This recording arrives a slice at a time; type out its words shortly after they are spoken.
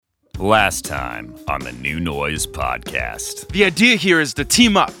Last time on the New Noise podcast. The idea here is to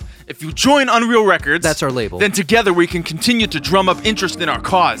team up. If you join Unreal Records, that's our label, then together we can continue to drum up interest in our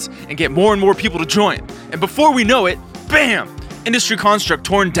cause and get more and more people to join. And before we know it, bam! Industry construct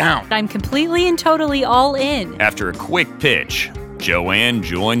torn down. I'm completely and totally all in. After a quick pitch, Joanne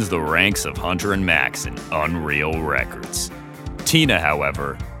joins the ranks of Hunter and Max in Unreal Records. Tina,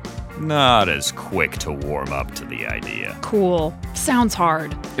 however, not as quick to warm up to the idea. Cool. Sounds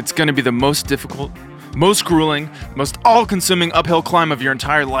hard. It's gonna be the most difficult, most grueling, most all-consuming uphill climb of your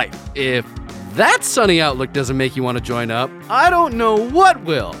entire life. If that sunny outlook doesn't make you want to join up, I don't know what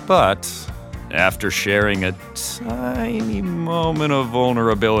will. But after sharing a tiny moment of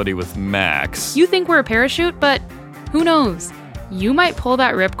vulnerability with Max... You think we're a parachute, but who knows? You might pull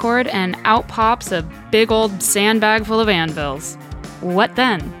that ripcord and out pops a big old sandbag full of anvils. What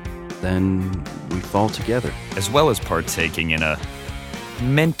then? Then we fall together. As well as partaking in a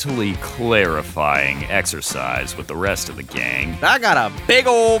mentally clarifying exercise with the rest of the gang. I got a big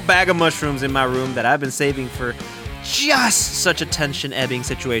old bag of mushrooms in my room that I've been saving for just such a tension-ebbing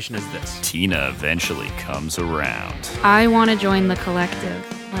situation as this. Tina eventually comes around. I want to join the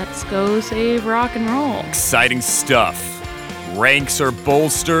collective. Let's go save rock and roll. Exciting stuff. Ranks are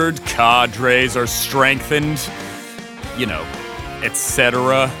bolstered, cadres are strengthened,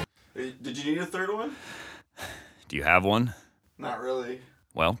 etc. Did you need a third one? Do you have one? Not really.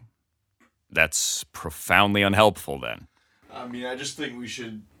 Well, that's profoundly unhelpful then. I mean, I just think we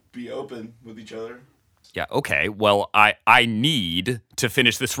should be open with each other. Yeah, okay. Well, I need to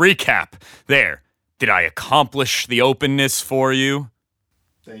finish this recap. There. Did I accomplish the openness for you?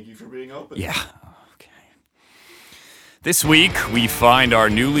 Thank you for being open. Yeah. Okay. This week, we find our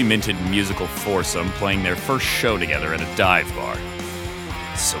newly minted musical foursome playing their first show together at a dive bar.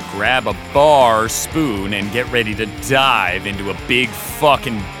 So grab a bar, spoon, and get ready to dive into a big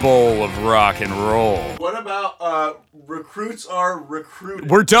fucking bowl of rock and roll. What about recruits are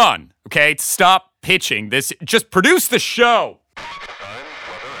recruited? We're done, okay? Stop pitching this. Just produce the show.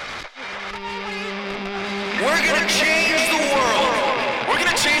 We're gonna change the world. We're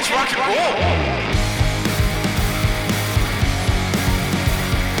gonna change rock and roll.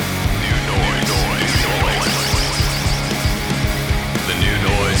 The New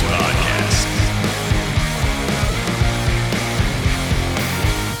Noise Podcast.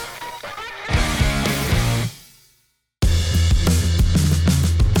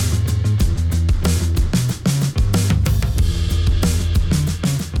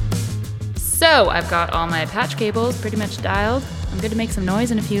 So, I've got all my patch cables pretty much dialed. I'm good to make some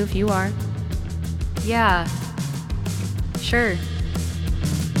noise in a few if you are. Yeah. Sure.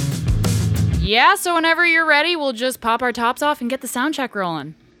 Yeah, so whenever you're ready, we'll just pop our tops off and get the sound check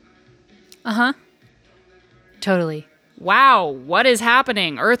rolling. Uh-huh. Totally. Wow, what is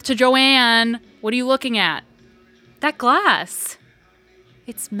happening? Earth to Joanne. What are you looking at? That glass.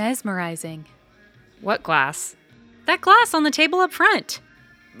 It's mesmerizing. What glass? That glass on the table up front.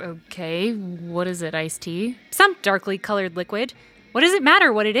 Okay, what is it, iced tea? Some darkly colored liquid. What does it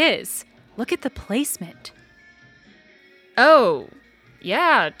matter what it is? Look at the placement. Oh,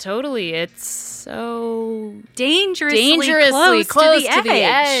 yeah, totally. It's so... Dangerously close to the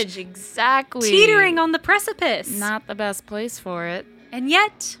edge. Exactly. Teetering on the precipice. Not the best place for it. And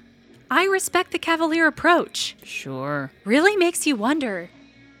yet, I respect the cavalier approach. Sure. Really makes you wonder.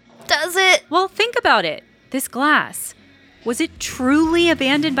 Does it? Well, think about it. This glass. Was it truly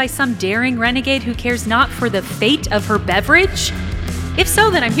abandoned by some daring renegade who cares not for the fate of her beverage? If so,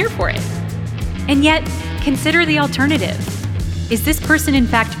 then I'm here for it. And yet, consider the alternative. Is this person in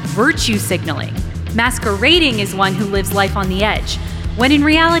fact virtue signaling, masquerading as one who lives life on the edge, when in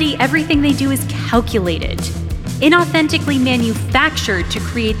reality everything they do is calculated, inauthentically manufactured to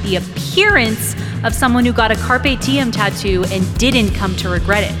create the appearance of someone who got a Carpe Diem tattoo and didn't come to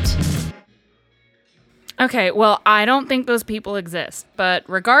regret it? Okay, well, I don't think those people exist, but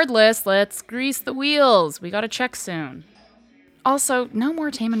regardless, let's grease the wheels. We gotta check soon. Also, no more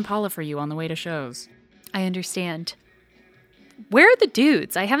Tame Impala for you on the way to shows. I understand. Where are the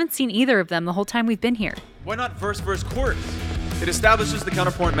dudes? I haven't seen either of them the whole time we've been here. Why not verse, chorus? It establishes the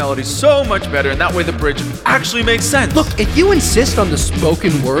counterpoint melody so much better, and that way the bridge actually makes sense. Look, if you insist on the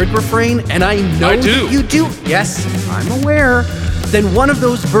spoken word refrain, and I know I do. That you do, yes, I'm aware, then one of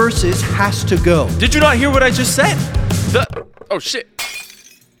those verses has to go. Did you not hear what I just said? Oh, shit.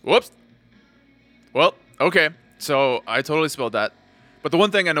 Whoops. Well, okay, so I totally spelled that. But the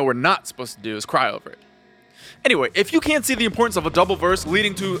one thing I know we're not supposed to do is cry over it. Anyway, if you can't see the importance of a double verse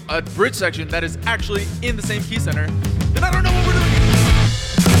leading to a bridge section that is actually in the same key center, then I don't know what we're doing.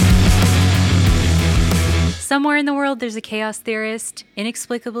 Somewhere in the world, there's a chaos theorist,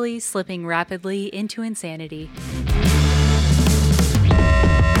 inexplicably slipping rapidly into insanity.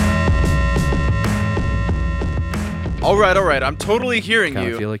 All right. I'm totally hearing Kinda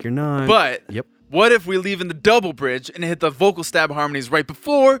you. feel like you're not. But Yep. what if we leave in the double bridge and hit the vocal stab harmonies right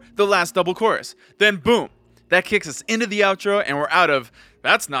before the last double chorus? Then boom, that kicks us into the outro and we're out of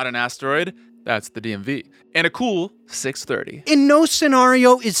That's Not an Asteroid, That's the DMV. And a cool 6:30. In no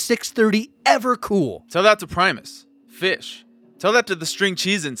scenario is 6:30 ever cool. Tell that to Primus, Fish. Tell that to the String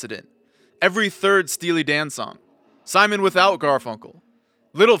Cheese Incident. Every third Steely Dan song. Simon Without Garfunkel.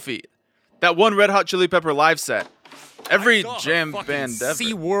 Little Feat. That one Red Hot Chili Pepper live set. Every jam band ever.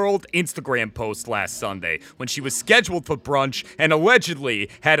 SeaWorld Instagram post last Sunday when she was scheduled for brunch and allegedly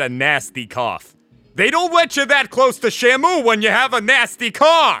had a nasty cough. They don't let you that close to Shamu when you have a nasty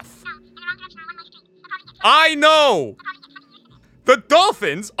cough. I know. The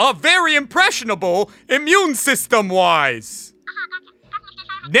dolphins are very impressionable immune system-wise.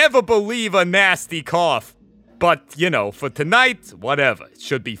 Never believe a nasty cough. But, for tonight, whatever. It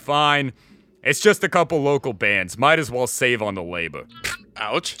should be fine. It's just a couple local bands. Might as well save on the labor.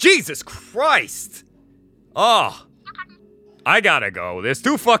 Ouch. Jesus Christ! Oh. I gotta go. There's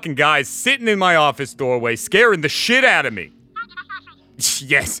 2 fucking guys sitting in my office doorway scaring the shit out of me.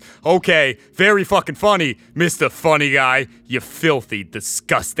 Yes, okay. Very fucking funny, Mr. Funny Guy. You filthy,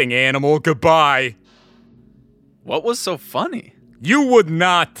 disgusting animal. Goodbye. What was so funny? You would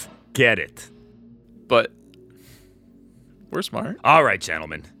not get it. But we're smart. All right,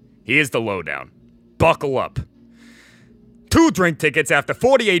 gentlemen. Here's the lowdown. Buckle up. 2 drink tickets after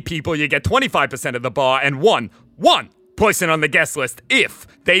 48 people, you get 25% of the bar, and one person on the guest list if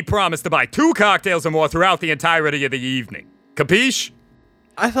they promise to buy 2 cocktails or more throughout the entirety of the evening. Capiche?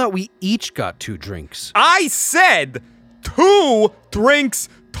 I thought we each got 2 drinks. I said 2 drinks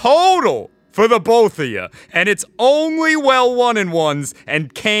total for the both of you, and it's only well 1-in-1s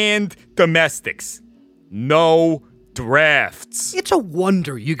and canned domestics. No drafts. It's a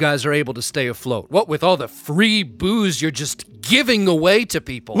wonder you guys are able to stay afloat. What with all the free booze you're just giving away to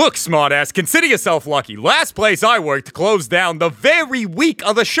people. Look, smartass, consider yourself lucky. Last place I worked closed down the very week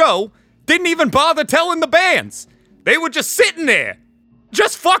of the show. Didn't even bother telling the bands. They were just sitting there.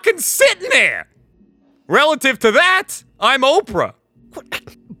 Just fucking sitting there. Relative to that, I'm Oprah.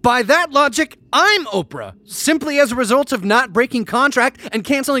 By that logic, I'm Oprah, simply as a result of not breaking contract and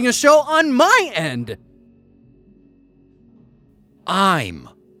canceling a show on my end. I'm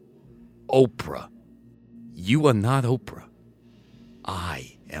Oprah. You are not Oprah.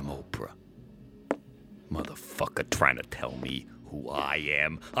 I am Oprah. Motherfucker trying to tell me who I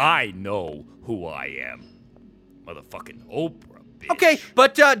am. I know who I am. Motherfucking Oprah, bitch. Okay,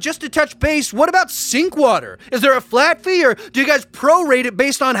 but just to touch base, what about sink water? Is there a flat fee, or do you guys prorate it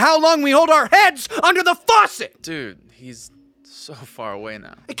based on how long we hold our heads under the faucet? Dude, he's so far away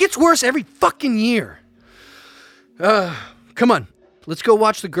now. It gets worse every fucking year. Come on. Let's go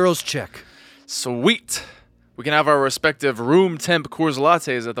watch the girls check. Sweet. We can have our respective room temp Coors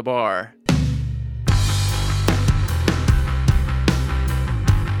Lattes at the bar.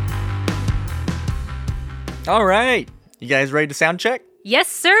 All right. You guys ready to sound check? Yes,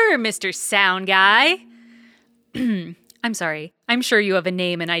 sir, Mr. Sound Guy. I'm sorry. I'm sure you have a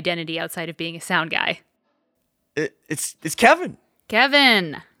name and identity outside of being a sound guy. It's Kevin.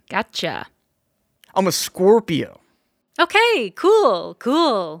 Kevin. Gotcha. I'm a Scorpio. Okay, cool.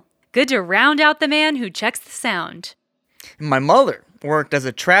 Good to round out the man who checks the sound. My mother worked as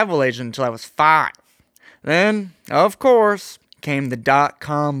a travel agent until I was 5. Then, of course, came the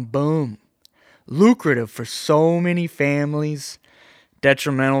 .com boom. Lucrative for so many families,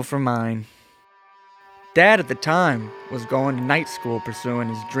 detrimental for mine. Dad at the time was going to night school pursuing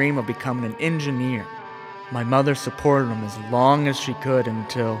his dream of becoming an engineer. My mother supported him as long as she could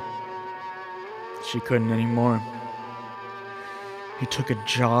until she couldn't anymore. He took a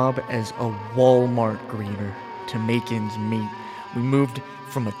job as a Walmart greeter to make ends meet. We moved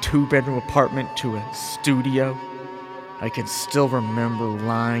from a 2-bedroom apartment to a studio. I can still remember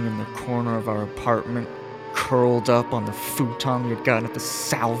lying in the corner of our apartment, curled up on the futon we had gotten at the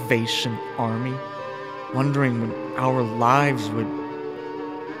Salvation Army, wondering when our lives would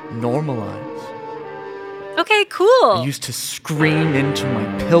normalize. Okay, cool. I used to scream into my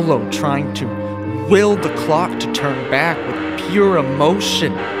pillow, trying to will the clock to turn back with pure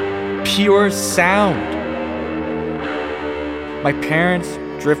emotion, pure sound. My parents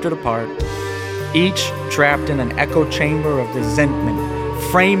drifted apart, each trapped in an echo chamber of resentment,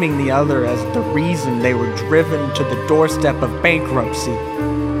 framing the other as the reason they were driven to the doorstep of bankruptcy.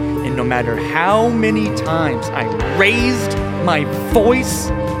 And no matter how many times I raised my voice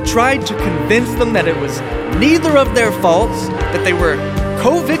tried to convince them that it was neither of their faults, that they were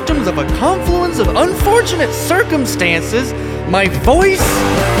co-victims of a confluence of unfortunate circumstances, my voice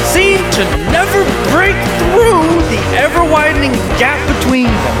seemed to never break through the ever-widening gap between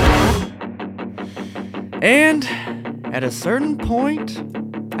them. And at a certain point,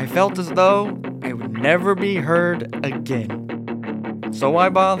 I felt as though I would never be heard again. So why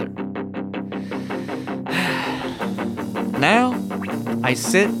bother? Now, I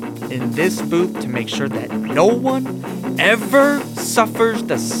sit in this booth to make sure that no one ever suffers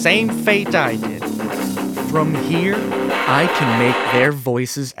the same fate I did. From here, I can make their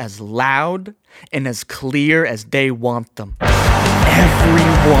voices as loud and as clear as they want them.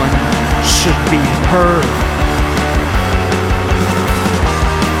 Everyone should be heard.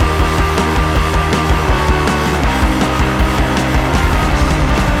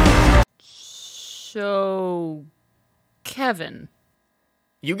 So, Kevin.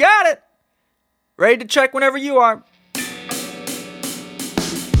 You got it. Ready to check whenever you are.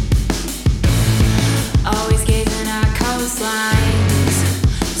 Always gazing at coastlines,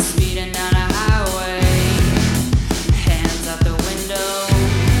 speeding down a highway, hands out the window,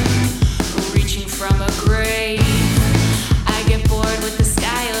 reaching from a grave. I get bored with the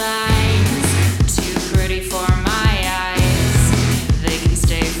skylines, too pretty for my eyes, they can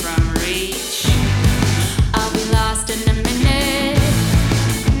stay from reach. I'll be lost in a minute,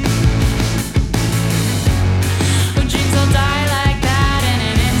 dreams will die like that in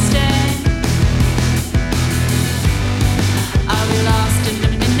an instant. I'll be lost in a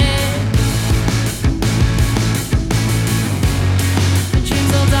minute.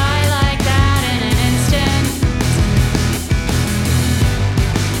 Dreams will die like that in an instant.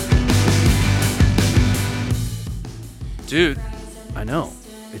 Dude, I know.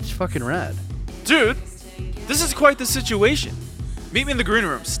 It's fucking rad. dude, this is quite the situation. Meet me in the green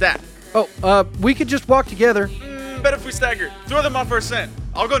room, stack. Oh, we could just walk together. Bet if we stagger. Throw them off for a cent.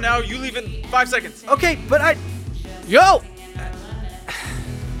 I'll go now, you leave in 5 seconds. Okay, but Yo!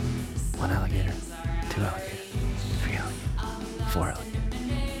 1 alligator, 2 alligator, 3 alligator, 4 alligator,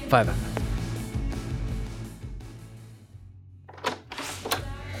 5 alligator.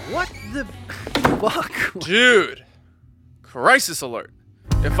 What the fuck? Dude, crisis alert.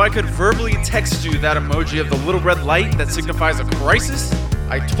 If I could verbally text you that emoji of the little red light that signifies a crisis,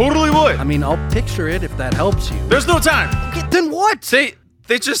 I totally would. I mean, I'll picture it if that helps you. There's no time. Okay, then what? They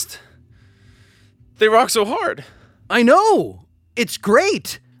rock so hard. I know. It's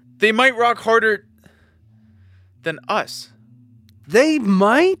great. They might rock harder than us. They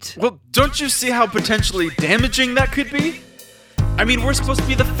might? Well, don't you see how potentially damaging that could be? I mean, we're supposed to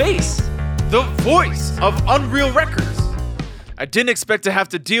be the face, the voice of Unreal Records. I didn't expect to have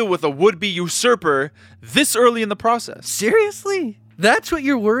to deal with a would-be usurper this early in the process. Seriously? That's what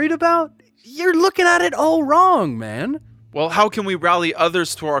you're worried about? You're looking at it all wrong, man. Well, how can we rally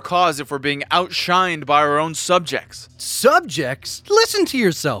others to our cause if we're being outshined by our own subjects? Subjects? Listen to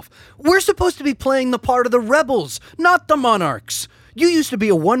yourself. We're supposed to be playing the part of the rebels, not the monarchs. You used to be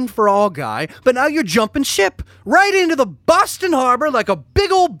a one-for-all guy, but now you're jumping ship right into the Boston Harbor like a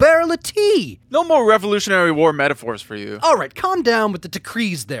big old barrel of tea. No more Revolutionary War metaphors for you. All right, calm down with the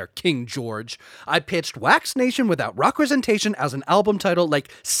decrees there, King George. I pitched Wax Nation without representation as an album title like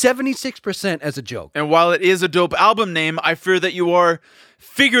 76% as a joke. And while it is a dope album name, I fear that you are,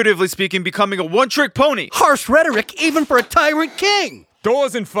 figuratively speaking, becoming a one-trick pony. Harsh rhetoric even for a tyrant king.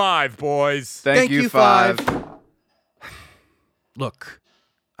 Doors in 5, boys. Thank you, 5. Look,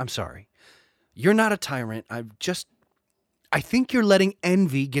 I'm sorry. You're not a tyrant. I think you're letting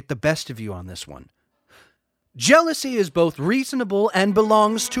envy get the best of you on this one. Jealousy is both reasonable and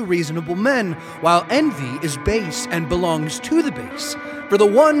belongs to reasonable men, while envy is base and belongs to the base. For the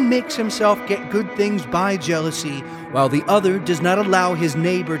one makes himself get good things by jealousy, while the other does not allow his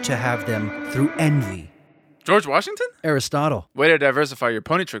neighbor to have them through envy. George Washington? Aristotle. Way to diversify your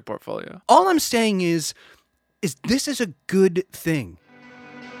pony trick portfolio. All I'm saying is this is a good thing.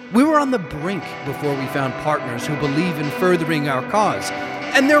 We were on the brink before we found partners who believe in furthering our cause.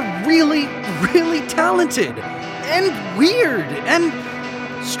 And they're really, really talented and weird and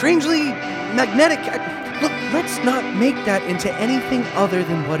strangely magnetic. Look, let's not make that into anything other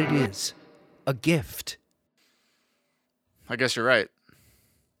than what it is. A gift. I guess you're right.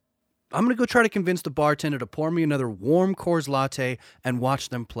 I'm going to go try to convince the bartender to pour me another warm Coors latte and watch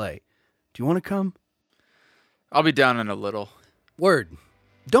them play. Do you want to come? I'll be down in a little. Word.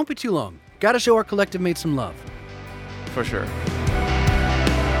 Don't be too long. Gotta show our collective mate some love. For sure.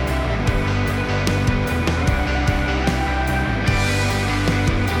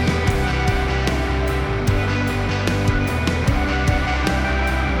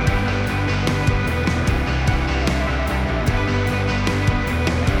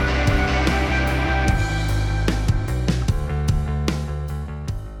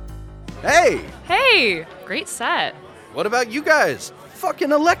 Hey, great set. What about you guys?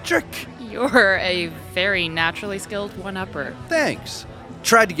 Fucking electric. You're a very naturally skilled one-upper. Thanks.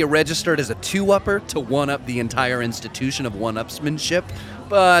 Tried to get registered as a 2-upper to one-up the entire institution of one-upsmanship,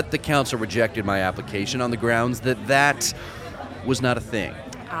 but the council rejected my application on the grounds that was not a thing.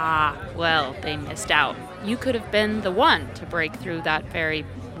 Ah, well, they missed out. You could have been the one to break through that very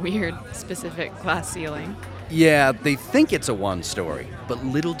weird, specific glass ceiling. Yeah, they think it's a one-story, but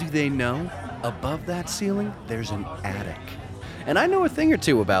little do they know, above that ceiling, there's an attic. And I know a thing or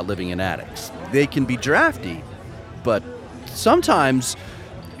two about living in attics. They can be drafty, but sometimes,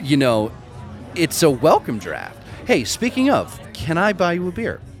 it's a welcome draft. Hey, speaking of, can I buy you a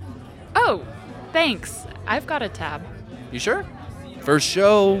beer? Oh, thanks. I've got a tab. You sure? First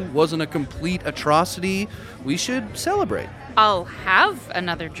show wasn't a complete atrocity. We should celebrate. I'll have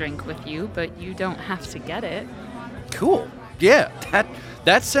another drink with you, but you don't have to get it. Cool. Yeah,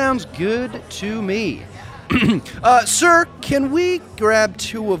 that sounds good to me. Sir, can we grab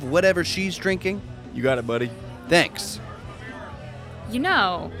 2 of whatever she's drinking? You got it, buddy. Thanks.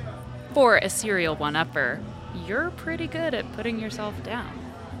 For a serial one-upper, you're pretty good at putting yourself down.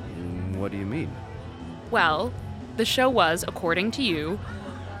 What do you mean? Well, the show was, according to you,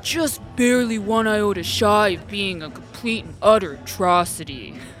 just barely 1 iota shy of being a complete and utter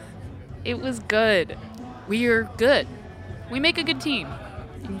atrocity. It was good. We're good. We make a good team.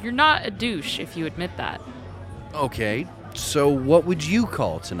 And you're not a douche if you admit that. Okay, so what would you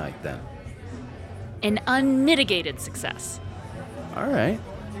call tonight then? An unmitigated success. All right.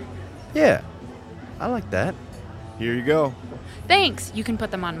 Yeah, I like that. Here you go. Thanks. You can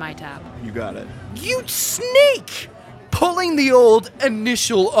put them on my tab. You got it. You sneak! Pulling the old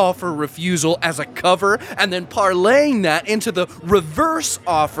initial offer refusal as a cover and then parlaying that into the reverse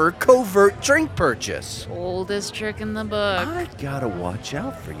offer covert drink purchase. Oldest trick in the book. I gotta watch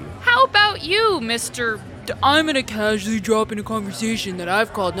out for you. How about you, Mr. I'm gonna casually drop in a conversation that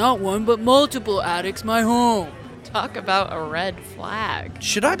I've called not one but multiple addicts my home. Talk about a red flag.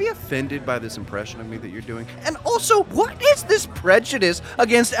 Should I be offended by this impression of me that you're doing? And also, what is this prejudice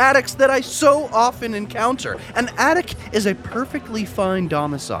against addicts that I so often encounter? An attic is a perfectly fine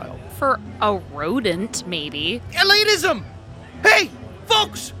domicile. For a rodent, maybe. Elitism! Hey,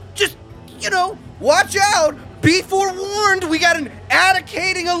 folks, just, watch out! Be forewarned, we got an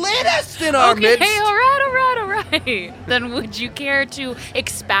attic-hating elitist in our midst! Okay, all right. Then would you care to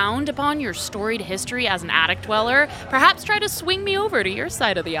expound upon your storied history as an attic dweller? Perhaps try to swing me over to your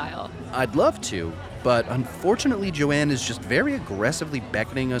side of the aisle. I'd love to, but unfortunately Joanne is just very aggressively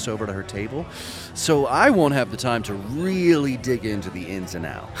beckoning us over to her table, so I won't have the time to really dig into the ins and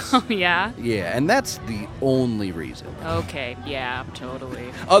outs. Oh, yeah? Yeah, and that's the only reason. Okay, yeah,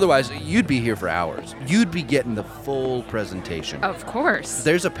 totally. Otherwise, you'd be here for hours. You'd be getting the full presentation. Of course.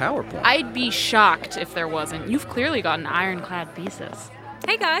 There's a PowerPoint. I'd be shocked if there wasn't. You've clearly got an ironclad thesis.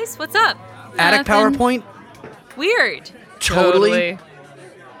 Hey guys, what's up? Attic Nothing. PowerPoint? Weird. Totally.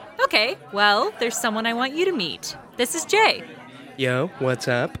 Okay, well, there's someone I want you to meet. This is Jay. Yo, what's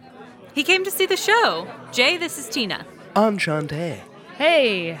up? He came to see the show. Jay, this is Tina. I'm Shantae.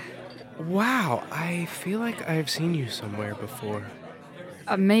 Hey. Wow, I feel like I've seen you somewhere before.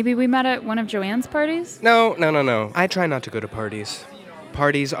 Maybe we met at one of Joanne's parties? No. I try not to go to parties.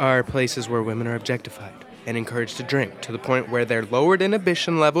 Parties are places where women are objectified and encouraged to drink to the point where their lowered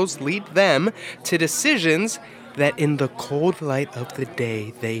inhibition levels lead them to decisions that in the cold light of the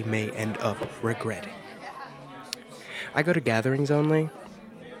day they may end up regretting. I go to gatherings only.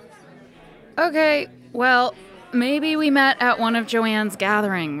 Okay, well, maybe we met at one of Joanne's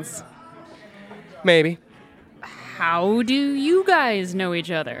gatherings. Maybe. How do you guys know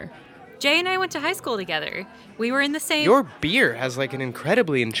each other? Jay and I went to high school together. We were in the same... Your beer has like an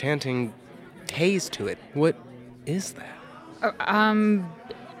incredibly enchanting taste to it. What is that?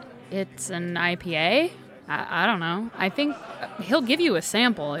 It's an IPA? I don't know. I think he'll give you a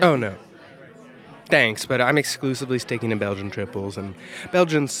sample. Oh, no. Thanks, but I'm exclusively sticking to Belgian triples and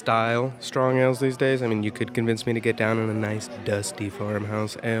Belgian-style strong ales these days. I mean, you could convince me to get down on a nice, dusty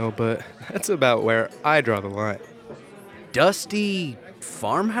farmhouse ale, but that's about where I draw the line. Dusty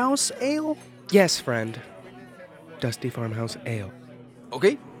farmhouse ale? Yes, friend. Dusty farmhouse ale.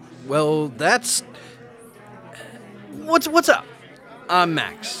 Okay, well, that's... What's up? I'm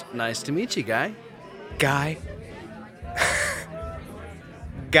Max. Nice to meet you, Guy. Guy?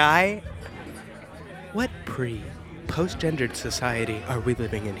 Guy? What post-gendered society are we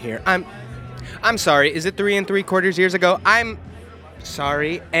living in here? I'm sorry, is it 3 3/4 years ago? I'm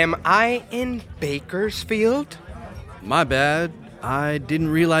sorry, am I in Bakersfield? My bad. I didn't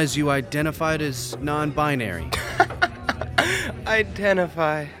realize you identified as non-binary.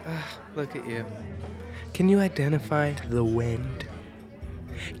 Identify. Look at you. Can you identify the wind?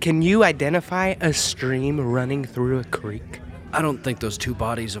 Can you identify a stream running through a creek? I don't think those two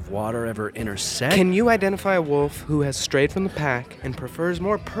bodies of water ever intersect. Can you identify a wolf who has strayed from the pack and prefers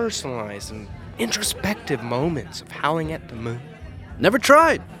more personalized and introspective moments of howling at the moon? Never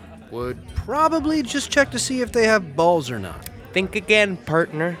tried. Would probably just check to see if they have balls or not. Think again,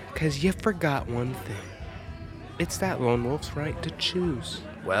 partner, 'cause you forgot one thing. It's that lone wolf's right to choose.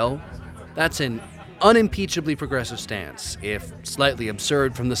 Well, that's an unimpeachably progressive stance, if slightly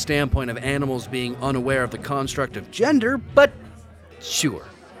absurd from the standpoint of animals being unaware of the construct of gender, but sure.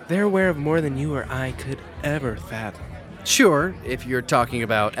 They're aware of more than you or I could ever fathom. Sure, if you're talking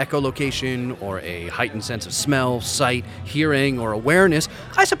about echolocation or a heightened sense of smell, sight, hearing, or awareness,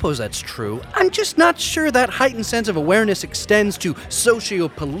 I suppose that's true. I'm just not sure that heightened sense of awareness extends to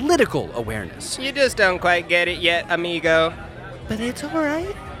socio-political awareness. You just don't quite get it yet, amigo. But it's all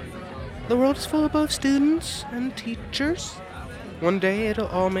right. The world is full of both students and teachers. One day it'll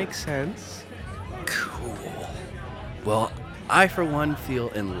all make sense. Cool. Well, I for one feel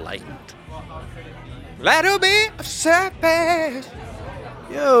enlightened. Little bit of surface.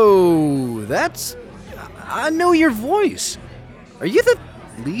 Yo, I know your voice. Are you the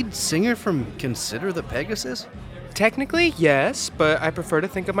lead singer from Consider the Pegasus? Technically, yes, but I prefer to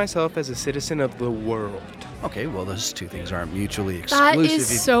think of myself as a citizen of the world. Okay, well, those two things aren't mutually exclusive. That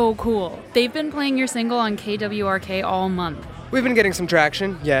is so cool. They've been playing your single on KWRK all month. We've been getting some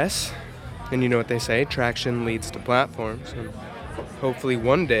traction, yes. And you know what they say, traction leads to platforms. And hopefully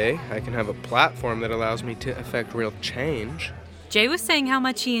one day I can have a platform that allows me to affect real change. Jay was saying how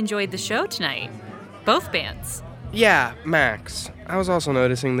much he enjoyed the show tonight. Both bands. Yeah, Max. I was also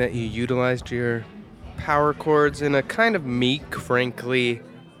noticing that you utilized your power chords in a kind of meek, frankly,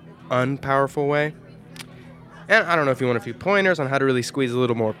 unpowerful way. And I don't know if you want a few pointers on how to really squeeze a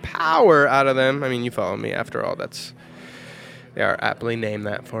little more power out of them. I mean, you follow me. After all, they are aptly named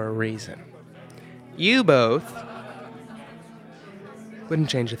that for a reason. You both wouldn't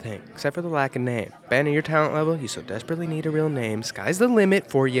change a thing, except for the lack of name. Banner your talent level, you so desperately need a real name. Sky's the limit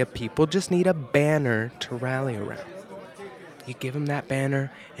for you. People just need a banner to rally around. You give them that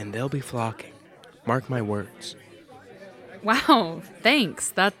banner, and they'll be flocking. Mark my words. Wow,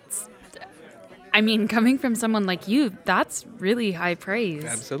 thanks. Coming from someone like you, that's really high praise.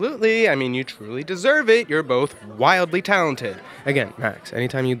 Absolutely. I mean, you truly deserve it. You're both wildly talented. Again, Max,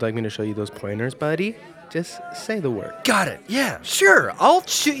 anytime you'd like me to show you those pointers, buddy, just say the word. Got it. Yeah, sure. I'll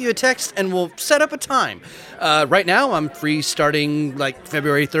shoot you a text and we'll set up a time. Right now, I'm free starting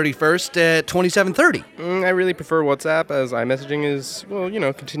February 31st at 27:30. I really prefer WhatsApp, as iMessaging is,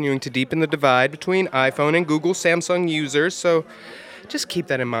 continuing to deepen the divide between iPhone and Google Samsung users, so just keep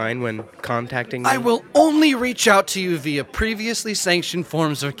that in mind when contacting me. I will only reach out to you via previously sanctioned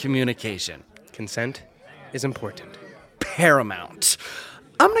forms of communication. Consent is important. Paramount.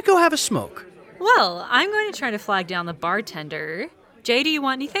 I'm gonna go have a smoke. Well, I'm going to try to flag down the bartender. Jay, do you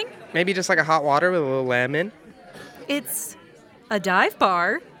want anything? Maybe just a hot water with a little lemon. It's a dive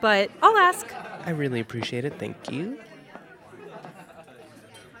bar, but I'll ask. I really appreciate it. Thank you.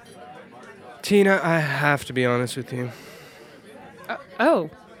 Tina, I have to be honest with you. Oh.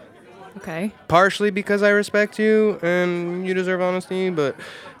 Okay. Partially because I respect you and you deserve honesty, but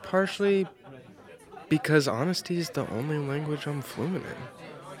partially because honesty is the only language I'm fluent in.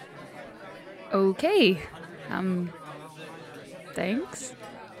 Okay. Thanks?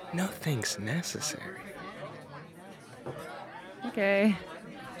 No thanks necessary. Okay.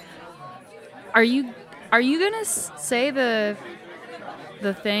 Are you gonna say the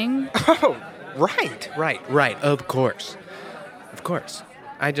thing? Oh, right. Of course.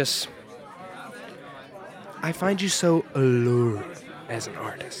 I find you so alluring as an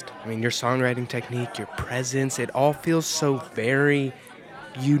artist. I mean, your songwriting technique, your presence, it all feels so very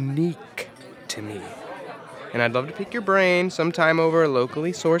unique to me. And I'd love to pick your brain sometime over a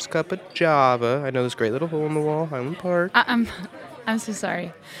locally sourced cup of Java. I know this great little hole in the wall, Highland Park. I'm so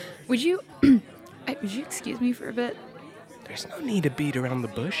sorry. Would you excuse me for a bit? There's no need to beat around the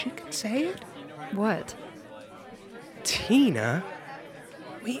bush. You can say it. What? Tina,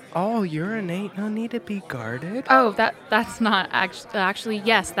 we all urinate. No need to be guarded. Oh, that's not actually.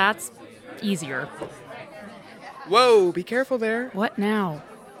 Yes, that's easier. Whoa! Be careful there. What now?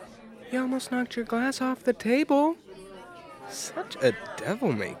 You almost knocked your glass off the table. Such a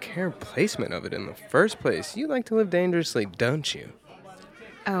devil-may-care placement of it in the first place. You like to live dangerously, don't you?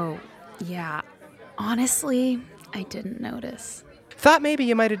 Oh, yeah. Honestly, I didn't notice. Thought maybe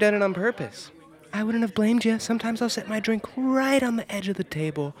you might have done it on purpose. I wouldn't have blamed you. Sometimes I'll set my drink right on the edge of the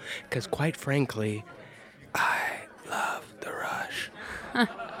table, because quite frankly, I love the rush.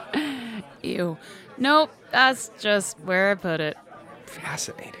 Ew. Nope, that's just where I put it.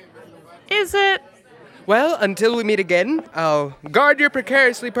 Fascinating. Is it? Well, until we meet again, I'll guard your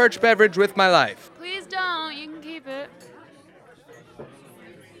precariously perched beverage with my life. Please don't. You can keep it.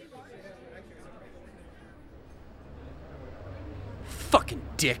 Fucking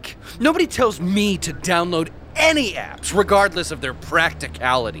dick. Nobody tells me to download any apps, regardless of their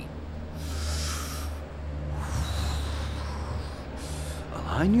practicality.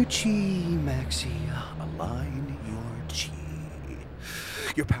 Align your chi, Maxie. Align your chi.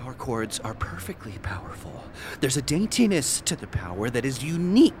 Your power chords are perfectly powerful. There's a daintiness to the power that is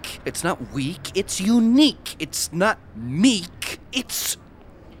unique. It's not weak, it's unique. It's not meek, it's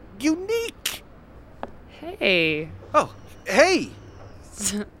unique. Hey. Oh, hey!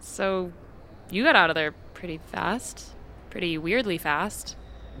 So, you got out of there pretty fast. Pretty weirdly fast.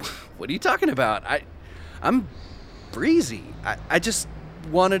 What are you talking about? I'm breezy. I just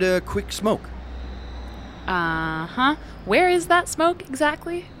wanted a quick smoke. Uh-huh. Where is that smoke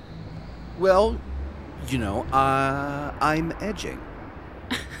exactly? Well, you know, I'm edging.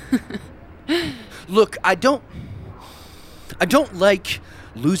 Look, I don't like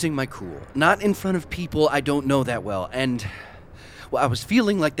losing my cool. Not in front of people I don't know that well. And, well, I was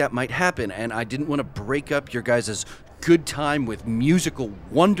feeling like that might happen, and I didn't want to break up your guys' good time with musical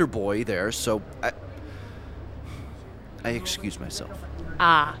Wonder Boy there, so I excused myself.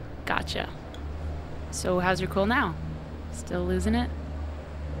 Ah, gotcha. So how's your cool now? Still losing it?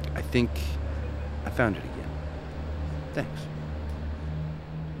 I think I found it again. Thanks.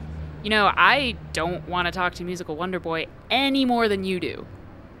 You know, I don't want to talk to Musical Wonder Boy any more than you do.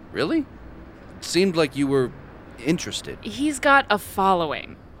 Really? It seemed like you were interested. He's got a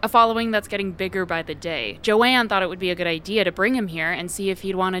following that's getting bigger by the day. Joanne thought it would be a good idea to bring him here and see if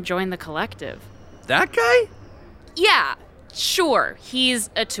he'd want to join the collective. That guy? Yeah, sure, he's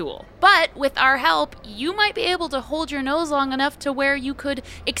a tool. But with our help, you might be able to hold your nose long enough to where you could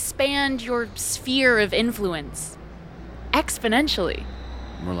expand your sphere of influence. Exponentially.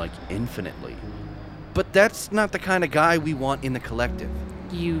 More like infinitely. But that's not the kind of guy we want in the collective.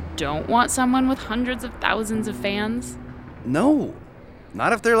 You don't want someone with hundreds of thousands of fans? No,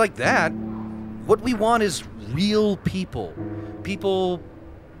 not if they're like that. What we want is real people. People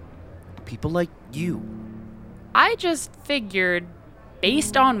like you. I just figured,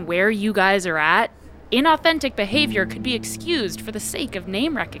 based on where you guys are at, inauthentic behavior could be excused for the sake of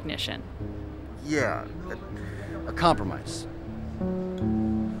name recognition. Yeah, a compromise.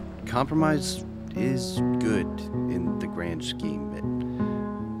 Compromise is good in the grand scheme.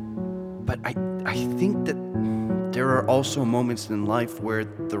 But I think that there are also moments in life where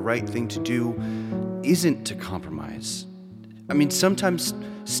the right thing to do isn't to compromise. I mean, sometimes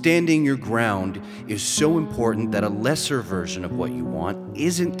standing your ground is so important that a lesser version of what you want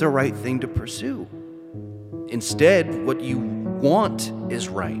isn't the right thing to pursue. Instead, what you want is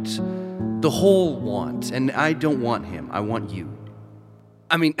right. The whole want. And I don't want him. I want you.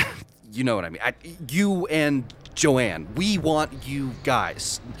 I mean, you know what I mean. You and Joanne. We want you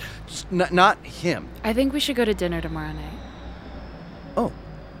guys. Just not him. I think we should go to dinner tomorrow night. Oh.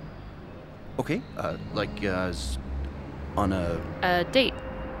 Okay. On a date.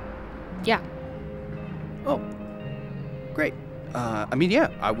 Yeah. Oh. Great. I mean, yeah,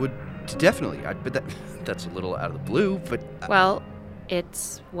 I would definitely. But that's a little out of the blue, but... Well,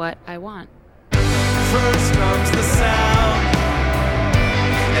 it's what I want. First comes the sound,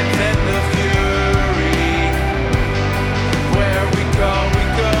 and then the fury. Where we go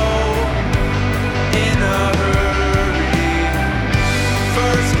in a hurry.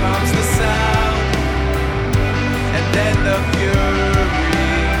 First comes the sound, and then the fury.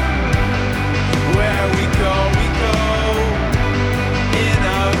 Where we go in a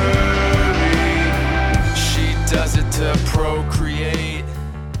hurry. She does it to procreate.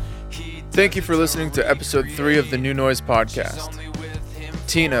 Thank you for listening to episode 3 of the New Noise podcast.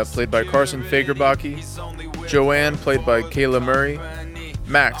 Tina, played by Carson Fagerbaki. Joanne, played by Kayla Murray.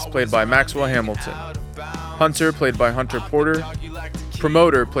 Max, played by Maxwell Hamilton. Hunter, played by Hunter Porter.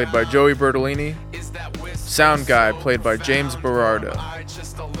 Promoter, played by Joey Bertolini. Sound Guy, played by James Berardo.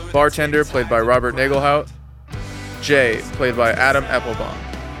 Bartender, played by Robert Nagelhout. Jay, played by Adam Eppelbaum.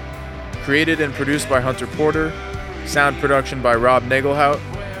 Created and produced by Hunter Porter. Sound production by Rob Nagelhout.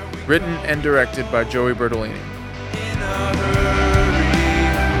 Written and directed by Joey Bertolini.